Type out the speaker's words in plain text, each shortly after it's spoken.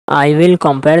I will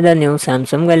compare the new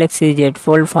Samsung Galaxy Z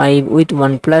Fold 5 with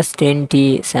OnePlus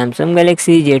 10T. Samsung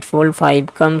Galaxy Z Fold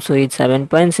 5 comes with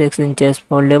 7.6 inches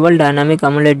foldable dynamic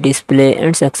AMOLED display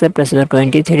and success ratio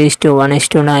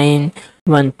 23:1:9.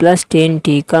 OnePlus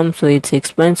 10T comes with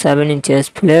 6.7 inches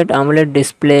flat AMOLED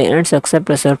display and success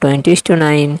ratio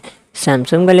 20:9.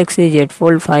 Samsung Galaxy Z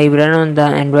Fold 5 run on the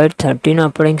Android 13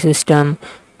 operating system.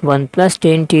 OnePlus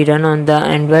 10T run on the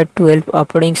Android 12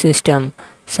 operating system.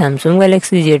 Samsung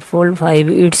Galaxy Z Fold 5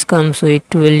 it comes with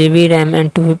 12GB RAM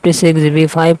and 256GB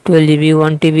 512GB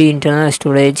 1TB internal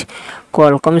storage,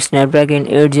 Qualcomm Snapdragon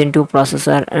 8 Gen 2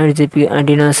 processor and GPU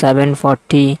Adreno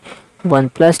 740.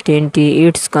 OnePlus 10T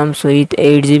it comes with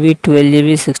 8GB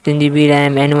 12GB 16GB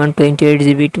RAM and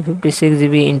 128GB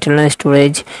 256GB internal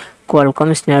storage,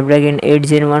 Qualcomm Snapdragon 8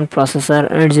 Gen 1 processor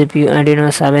and GPU Adreno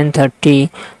 730.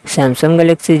 Samsung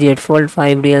Galaxy Z Fold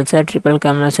 5 real set triple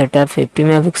camera setup 50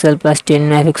 MP plus 10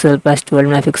 MP plus 12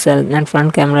 MP and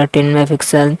front camera 10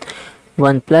 MP.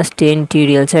 OnePlus 10T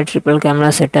real set triple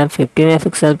camera setup 50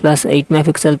 MP plus 8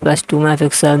 MP plus 2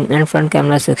 MP and front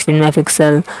camera 16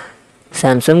 MP.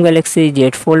 Samsung Galaxy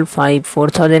Z Fold 5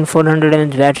 4400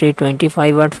 mAh battery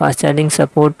 25W fast charging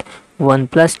support.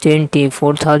 OnePlus 10T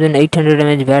 4800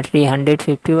 mAh battery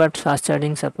 150W fast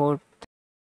charging support.